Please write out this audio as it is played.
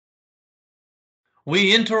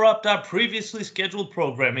We interrupt our previously scheduled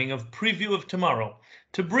programming of Preview of Tomorrow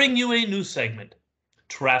to bring you a new segment,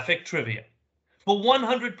 Traffic Trivia. For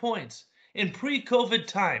 100 points, in pre-COVID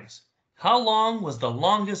times, how long was the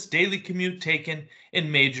longest daily commute taken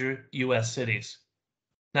in major US cities?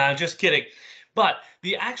 Now, just kidding, but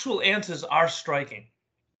the actual answers are striking.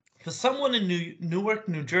 For someone in Newark,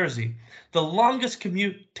 New Jersey, the longest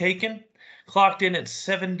commute taken clocked in at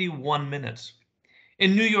 71 minutes.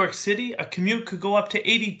 In New York City, a commute could go up to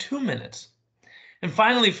 82 minutes. And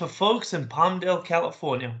finally, for folks in Palmdale,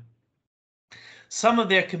 California, some of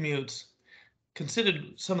their commutes,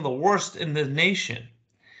 considered some of the worst in the nation,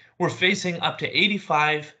 were facing up to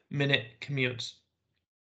 85-minute commutes.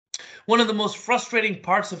 One of the most frustrating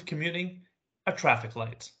parts of commuting are traffic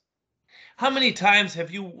lights. How many times have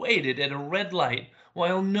you waited at a red light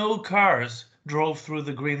while no cars drove through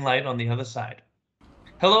the green light on the other side?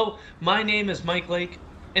 Hello, my name is Mike Lake,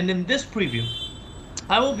 and in this preview,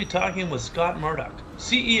 I will be talking with Scott Murdoch,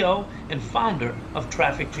 CEO and founder of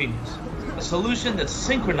TrafficGenius, a solution that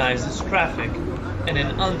synchronizes traffic in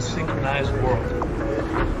an unsynchronized world.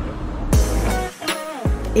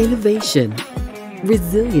 Innovation,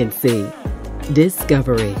 resiliency,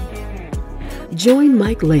 discovery. Join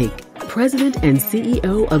Mike Lake, President and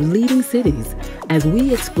CEO of Leading Cities, as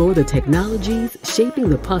we explore the technologies shaping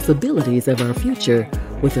the possibilities of our future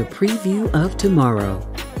with a preview of tomorrow.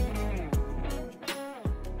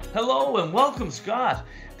 Hello and welcome, Scott.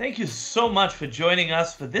 Thank you so much for joining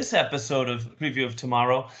us for this episode of Preview of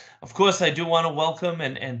Tomorrow. Of course, I do want to welcome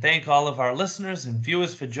and thank all of our listeners and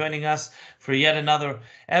viewers for joining us for yet another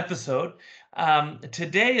episode.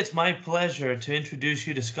 Today, it's my pleasure to introduce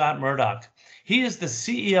you to Scott Murdoch. He is the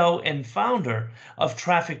CEO and founder of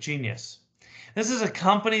TrafficGenius. This is a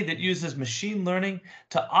company that uses machine learning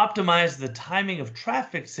to optimize the timing of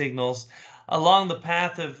traffic signals along the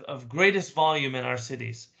path of greatest volume in our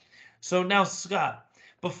cities. So now, Scott,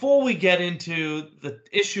 before we get into the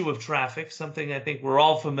issue of traffic, something I think we're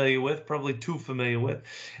all familiar with, probably too familiar with,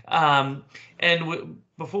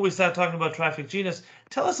 before we start talking about TrafficGenius,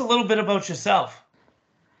 tell us a little bit about yourself.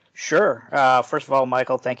 Sure. First of all,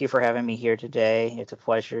 Michael, thank you for having me here today. It's a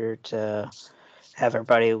pleasure to have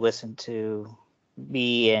everybody listen to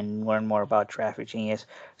me and learn more about TrafficGenius.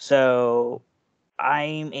 So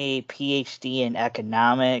I'm a PhD in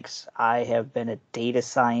economics. I have been a data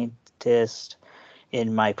scientist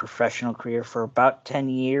in my professional career for about 10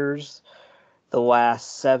 years, the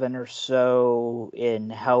last 7 or so in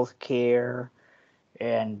healthcare.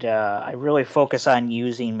 And I really focus on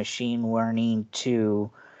using machine learning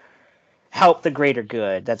to help the greater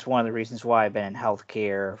good. That's one of the reasons why I've been in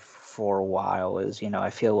healthcare for a while is, I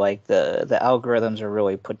feel like the algorithms are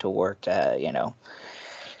really put to work to,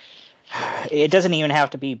 it doesn't even have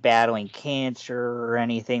to be battling cancer or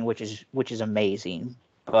anything, which is amazing.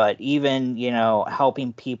 But even,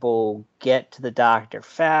 helping people get to the doctor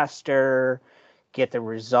faster, get the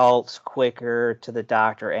results quicker to the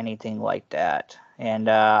doctor, anything like that. And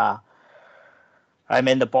I'm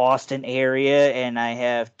in the Boston area, and I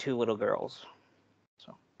have 2 little girls.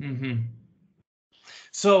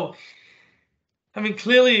 So,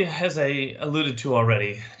 clearly, as I alluded to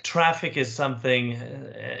already, traffic is something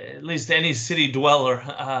at least any city dweller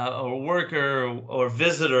or worker or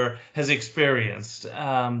visitor has experienced.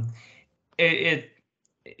 The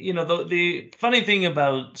funny thing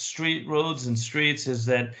about roads and streets is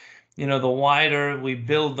that the wider we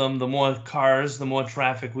build them, the more cars, the more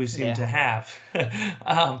traffic we seem to have.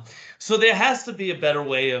 So there has to be a better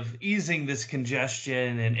way of easing this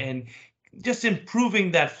congestion and just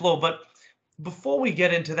improving that flow. But before we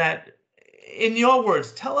get into that, in your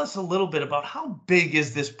words, tell us a little bit about how big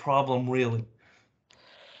is this problem really?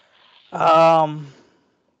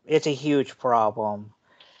 It's a huge problem.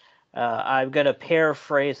 I'm going to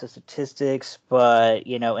paraphrase the statistics, but,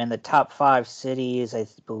 in the top 5 cities, I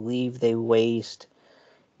believe they waste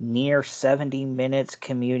near 70 minutes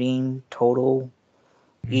commuting total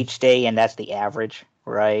each day, and that's the average,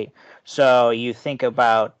 right? So you think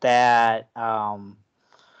about that,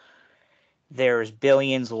 there's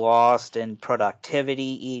billions lost in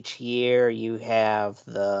productivity each year. You have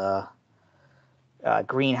the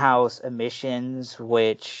greenhouse emissions,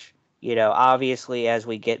 which obviously, as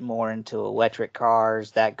we get more into electric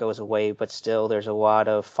cars, that goes away, but still there's a lot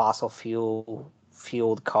of fossil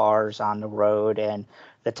fueled cars on the road, and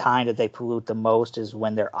the time that they pollute the most is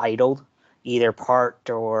when they're idled, either parked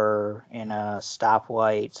or in a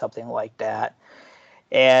stoplight, something like that.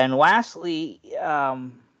 And lastly,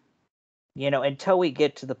 until we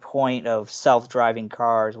get to the point of self-driving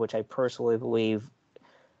cars, which I personally believe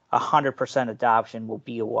 100% adoption will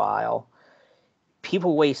be a while,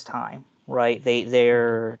 people waste time. right?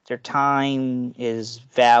 Their time is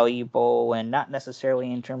valuable, and not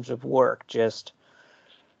necessarily in terms of work, just,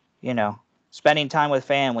 spending time with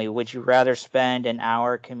family. Would you rather spend an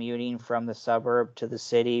hour commuting from the suburb to the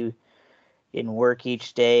city in work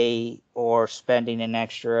each day, or spending an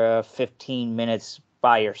extra 15 minutes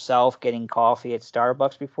by yourself getting coffee at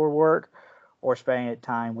Starbucks before work, or spending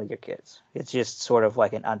time with your kids? It's just sort of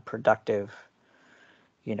like an unproductive,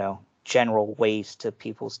 general waste to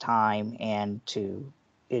people's time and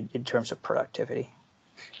in terms of productivity.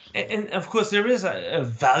 And of course, there is a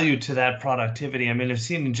value to that productivity. I mean, I've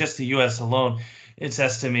seen in just the U.S. alone, it's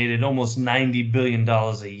estimated almost $90 billion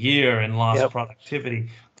a year in lost productivity.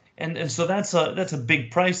 And so that's a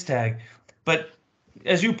big price tag. But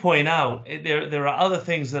as you point out, there are other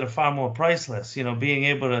things that are far more priceless. Being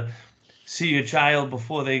able to see your child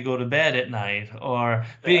before they go to bed at night, or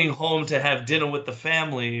being home to have dinner with the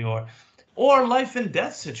family, or life and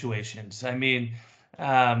death situations. I mean,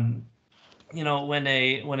 when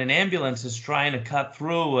an ambulance is trying to cut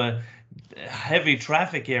through a heavy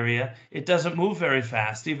traffic area, it doesn't move very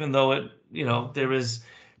fast, even though there is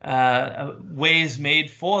ways made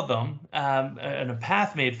for them, and a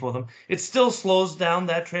path made for them. It still slows down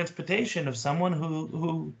that transportation of someone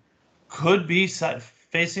who could be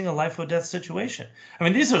facing a life or death situation. I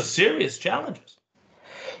mean, these are serious challenges.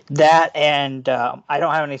 That, and I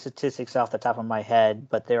don't have any statistics off the top of my head,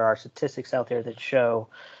 but there are statistics out there that show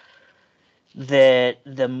that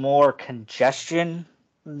the more congestion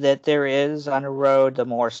that there is on a road, the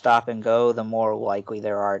more stop and go, the more likely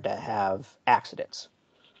there are to have accidents.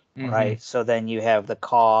 Right? So then you have the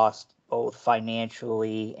cost, both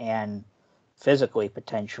financially and physically,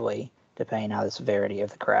 potentially, depending on the severity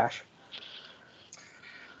of the crash.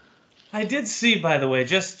 I did see, by the way,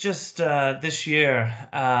 just this year,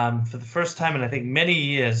 for the first time in I think many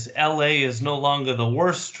years, LA is no longer the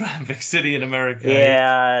worst traffic city in America.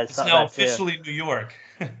 Yeah, it's now officially New York.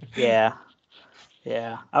 Yeah,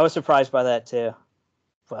 I was surprised by that too,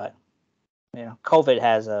 but COVID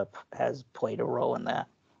has played a role in that.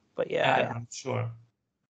 But yeah, I'm sure,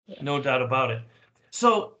 no doubt about it.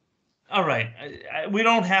 So, all right, we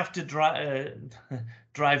don't have to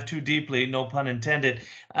drive too deeply, no pun intended,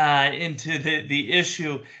 into the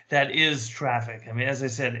issue that is traffic. I mean, as I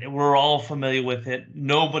said, we're all familiar with it.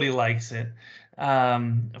 Nobody likes it,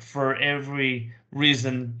 for every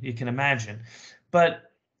reason you can imagine.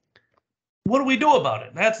 But what do we do about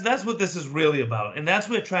it? That's what this is really about, and that's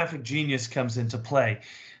where TrafficGenius comes into play.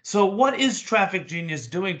 So, what is TrafficGenius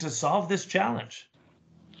doing to solve this challenge?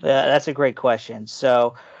 That's a great question.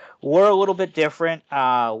 So, we're a little bit different.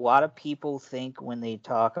 A lot of people think when they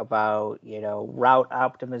talk about, route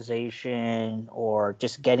optimization or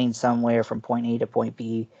just getting somewhere from point A to point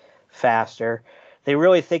B faster, they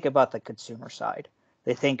really think about the consumer side.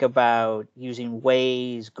 They think about using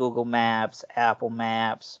Waze, Google Maps, Apple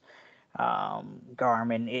Maps,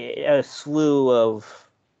 Garmin, a slew of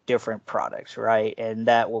different products, right? And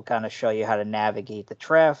that will kind of show you how to navigate the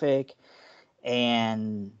traffic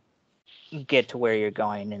and get to where you're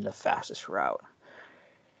going in the fastest route.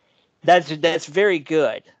 That's very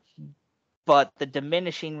good, but the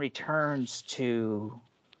diminishing returns to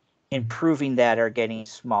improving that are getting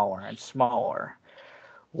smaller and smaller.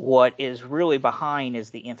 What is really behind is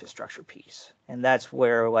the infrastructure piece, and that's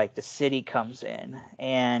where the city comes in.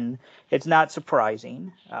 And it's not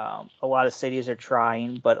surprising. A lot of cities are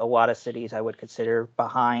trying, but a lot of cities I would consider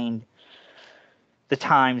behind the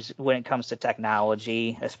times when it comes to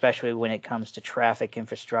technology, especially when it comes to traffic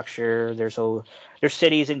infrastructure. There's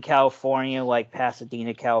cities in California, like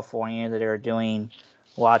Pasadena, California, that are doing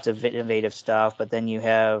lots of innovative stuff. But then you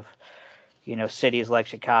have, cities like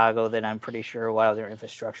Chicago that I'm pretty sure a lot of their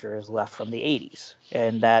infrastructure is left from the 80s.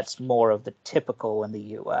 And that's more of the typical in the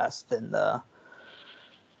U.S. than the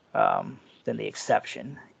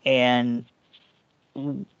exception. And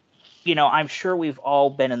I'm sure we've all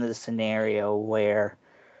been in this scenario where,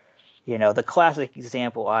 the classic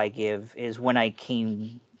example I give is when I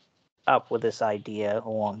came up with this idea a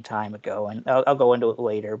long time ago, and I'll go into it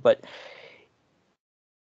later, but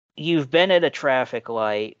you've been at a traffic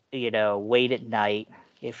light, late at night,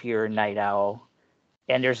 if you're a night owl,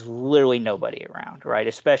 and there's literally nobody around, right?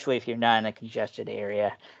 Especially if you're not in a congested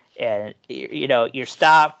area, and, you're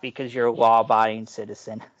stopped because you're a law-abiding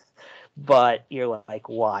citizen. But you're like,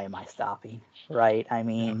 why am I stopping? Right? I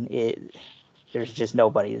mean, there's just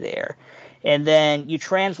nobody there. And then you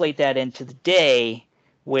translate that into the day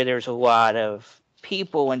where there's a lot of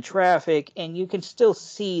people and traffic, and you can still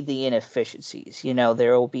see the inefficiencies.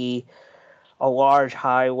 There will be a large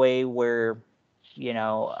highway where,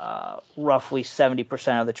 roughly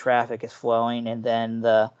 70% of the traffic is flowing, and then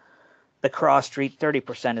the the cross street,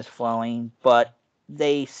 30% is flowing, but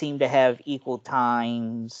they seem to have equal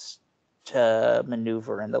times to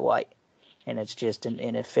maneuver in the light. And it's just an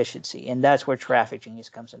inefficiency. And that's where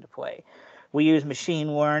TrafficGenius comes into play. We use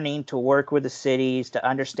machine learning to work with the cities to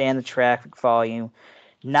understand the traffic volume,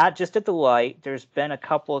 not just at the light. There's been a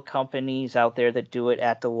couple of companies out there that do it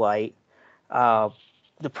at the light.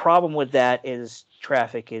 The problem with that is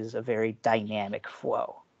traffic is a very dynamic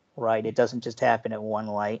flow, right? It doesn't just happen at one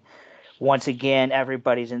light. Once again,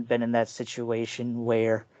 everybody's been in that situation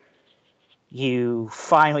where you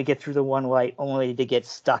finally get through the one light only to get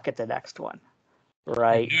stuck at the next one,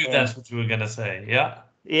 right? I knew that's what you were going to say. Yeah.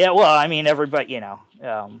 Yeah, well, I mean, everybody,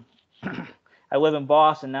 I live in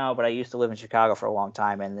Boston now, but I used to live in Chicago for a long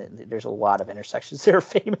time, and there's a lot of intersections that are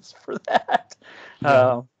famous for that.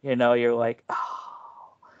 Yeah. You're like, oh.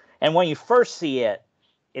 And when you first see it,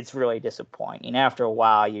 it's really disappointing. After a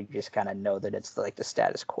while, you just kind of know that it's like the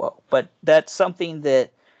status quo. But that's something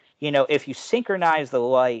that, if you synchronize the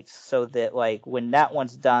lights so that like when that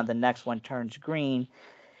one's done, the next one turns green,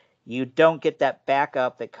 you don't get that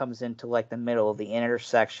backup that comes into like the middle of the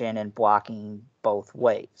intersection and blocking both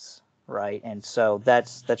ways, right? And so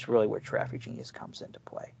that's really where TrafficGenius comes into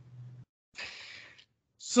play.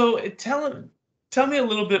 So tell me a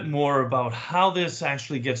little bit more about how this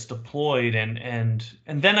actually gets deployed, and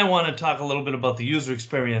then I want to talk a little bit about the user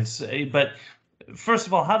experience. But first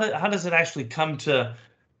of all, how does it actually come to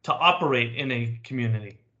operate in a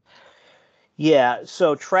community? Yeah,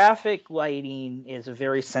 so traffic lighting is a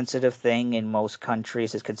very sensitive thing in most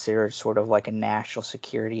countries. It's considered sort of like a national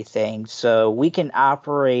security thing. So we can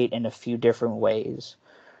operate in a few different ways.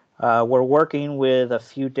 We're working with a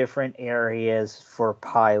few different areas for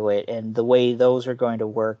pilot, and the way those are going to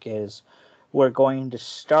work is we're going to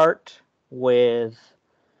start with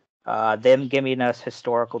them giving us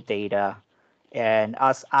historical data and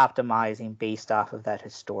us optimizing based off of that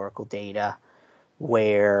historical data,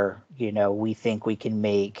 where we think we can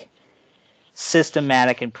make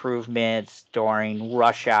systematic improvements during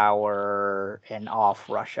rush hour and off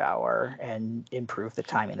rush hour and improve the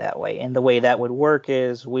timing that way. And the way that would work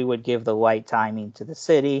is we would give the light timing to the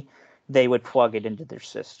city, they would plug it into their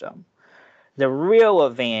system. The real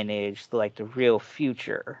advantage, like the real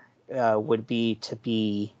future, would be to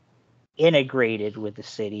be integrated with the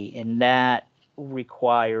city, and that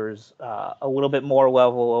requires a little bit more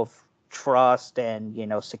level of trust and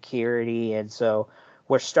security. And so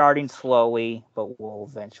we're starting slowly, but we'll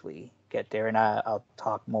eventually get there. And I'll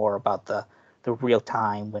talk more about the real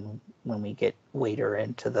time when we get later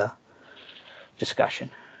into the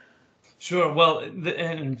discussion. Sure. Well,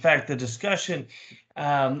 in fact, the discussion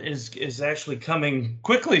is actually coming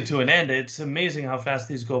quickly to an end. It's amazing how fast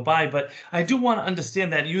these go by, but I do want to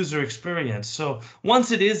understand that user experience. So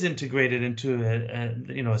once it is integrated into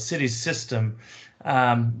a city's system,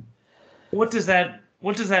 what does that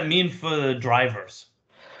mean for the drivers?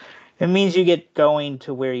 It means you get going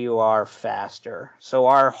to where you are faster. So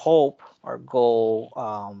our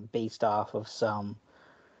goal, based off of some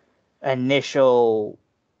initial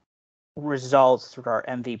results through our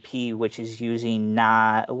MVP, which is using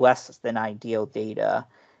not less than ideal data,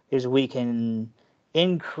 is we can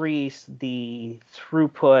increase the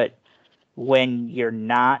throughput when you're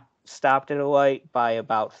not stopped at a light by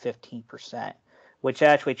about 15%. Which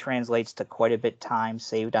actually translates to quite a bit time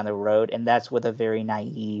saved on the road, and that's with a very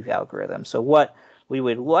naive algorithm. So what we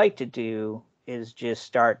would like to do is just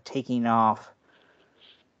start taking off,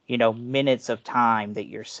 minutes of time that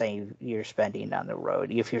you're spending on the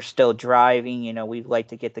road. If you're still driving, we'd like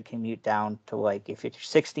to get the commute down to like, if it's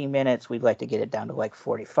 60 minutes, we'd like to get it down to like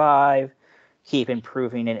 45. Keep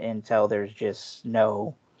improving it until there's just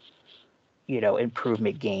no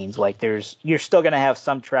improvement gains. Like you're still going to have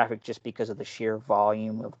some traffic just because of the sheer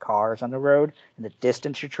volume of cars on the road and the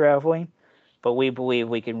distance you're traveling. But we believe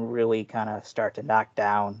we can really kind of start to knock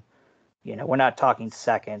down, we're not talking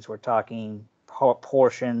seconds, we're talking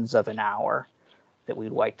portions of an hour that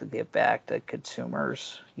we'd like to give back to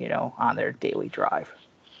consumers, on their daily drive.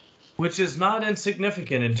 Which is not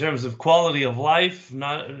insignificant in terms of quality of life,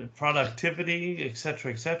 not productivity, et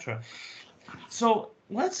cetera, et cetera. So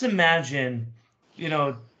let's imagine,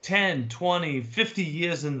 10, 20, 50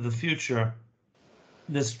 years into the future,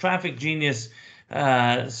 this TrafficGenius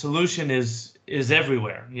solution is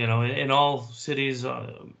everywhere, in all cities,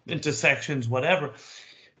 intersections, whatever.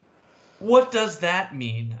 What does that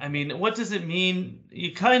mean? I mean, what does it mean?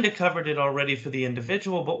 You kind of covered it already for the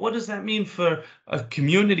individual, but what does that mean for a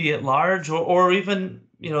community at large, or even,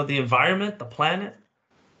 the environment, the planet?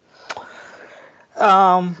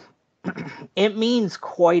 It means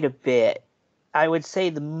quite a bit. I would say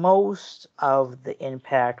the most of the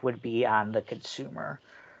impact would be on the consumer.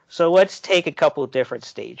 So let's take a couple of different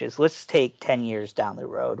stages. Let's take 10 years down the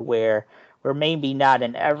road where we're maybe not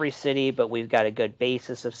in every city, but we've got a good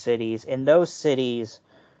basis of cities. In those cities,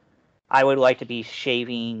 I would like to be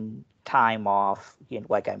shaving time off,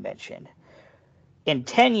 like I mentioned. In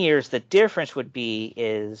 10 years, the difference would be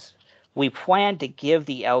is we plan to give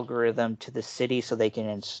the algorithm to the city so they can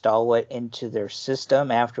install it into their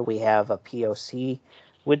system after we have a POC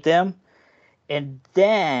with them. And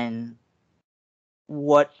then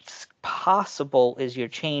what's possible is you're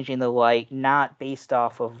changing the light not based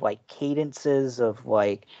off of like cadences of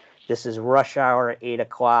like, this is rush hour at 8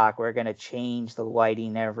 o'clock, we're going to change the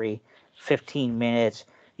lighting every 15 minutes.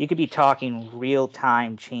 You could be talking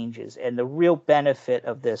real-time changes. And the real benefit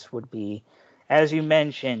of this would be, as you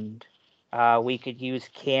mentioned, we could use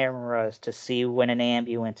cameras to see when an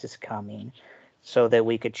ambulance is coming so that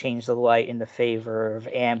we could change the light in the favor of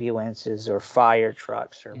ambulances or fire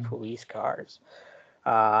trucks or police cars.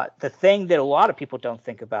 The thing that a lot of people don't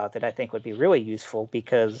think about that I think would be really useful,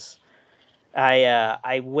 because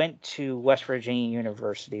I went to West Virginia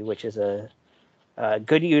University, which is a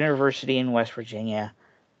good university in West Virginia,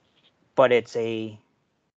 but it's a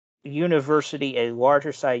university, a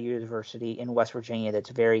larger size university in West Virginia that's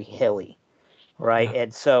very hilly, right? Yeah.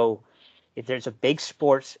 And so if there's a big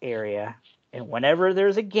sports area, and whenever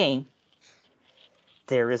there's a game,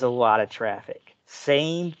 there is a lot of traffic.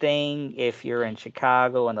 Same thing if you're in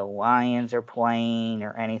Chicago and the Lions are playing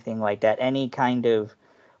or anything like that. Any kind of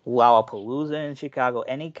Lollapalooza in Chicago,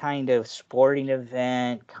 any kind of sporting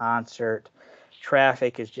event, concert,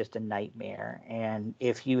 traffic is just a nightmare. And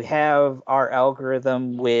if you have our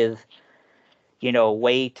algorithm with, a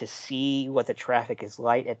way to see what the traffic is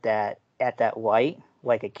like at that light,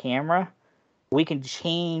 like a camera, we can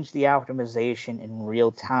change the optimization in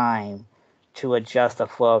real time to adjust the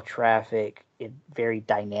flow of traffic very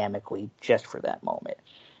dynamically just for that moment.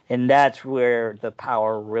 And that's where the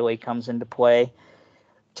power really comes into play.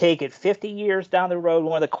 Take it 50 years down the road,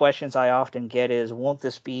 one of the questions I often get is, won't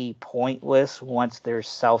this be pointless once there's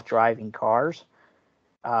self-driving cars?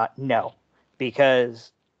 No,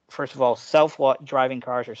 because first of all, self-driving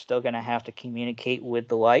cars are still going to have to communicate with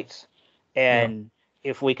the lights. And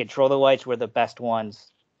if we control the lights, we're the best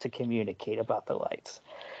ones to communicate about the lights.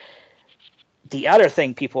 The other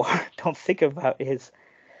thing people don't think about is,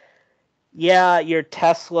 your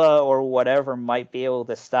Tesla or whatever might be able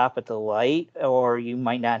to stop at the light, or you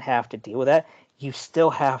might not have to deal with that. You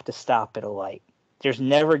still have to stop at a light. There's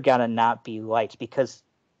never gonna not be lights, because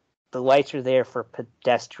the lights are there for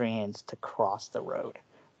pedestrians to cross the road.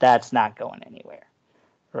 That's not going anywhere,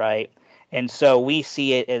 right? And so we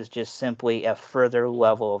see it as just simply a further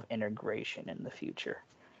level of integration in the future.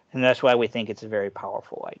 And that's why we think it's a very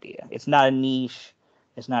powerful idea. It's not a niche.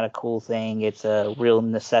 It's not a cool thing. It's a real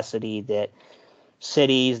necessity that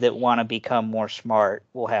cities that want to become more smart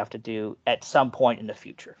will have to do at some point in the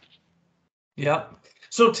future. Yeah.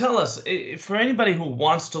 So tell us, for anybody who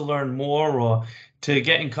wants to learn more or to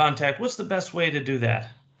get in contact, what's the best way to do that?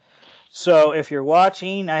 So if you're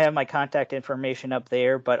watching, I have my contact information up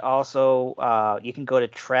there, but also you can go to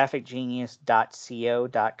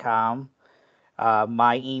TrafficGenius.co.com.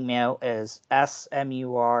 My email is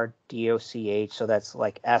smurdoch, so that's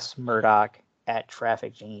like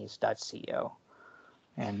smurdoch@TrafficGenius.co.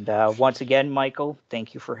 And once again, Michael,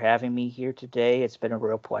 thank you for having me here today. It's been a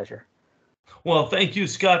real pleasure. Well, thank you,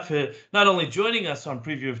 Scott, for not only joining us on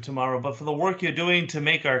Preview of Tomorrow, but for the work you're doing to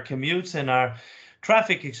make our commutes and our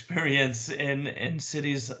traffic experience in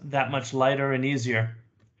cities that much lighter and easier.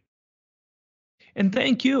 And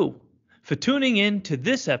thank you for tuning in to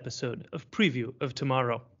this episode of Preview of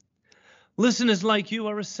Tomorrow. Listeners like you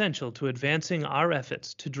are essential to advancing our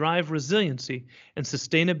efforts to drive resiliency and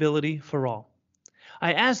sustainability for all.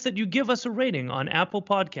 I ask that you give us a rating on Apple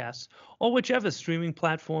Podcasts or whichever streaming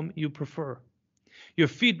platform you prefer. Your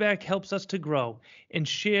feedback helps us to grow and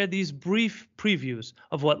share these brief previews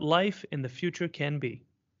of what life in the future can be.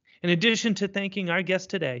 In addition to thanking our guest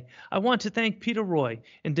today, I want to thank Peter Roy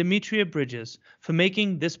and Demetria Bridges for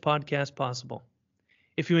making this podcast possible.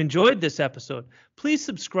 If you enjoyed this episode, please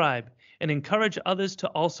subscribe and encourage others to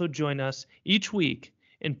also join us each week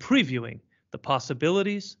in previewing the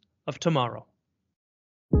possibilities of tomorrow.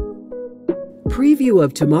 Preview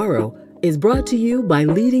of Tomorrow is brought to you by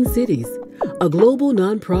Leading Cities, a global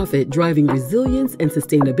nonprofit driving resilience and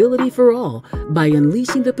sustainability for all by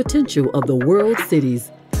unleashing the potential of the world's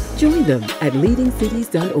cities. Join them at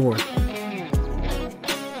leadingcities.org.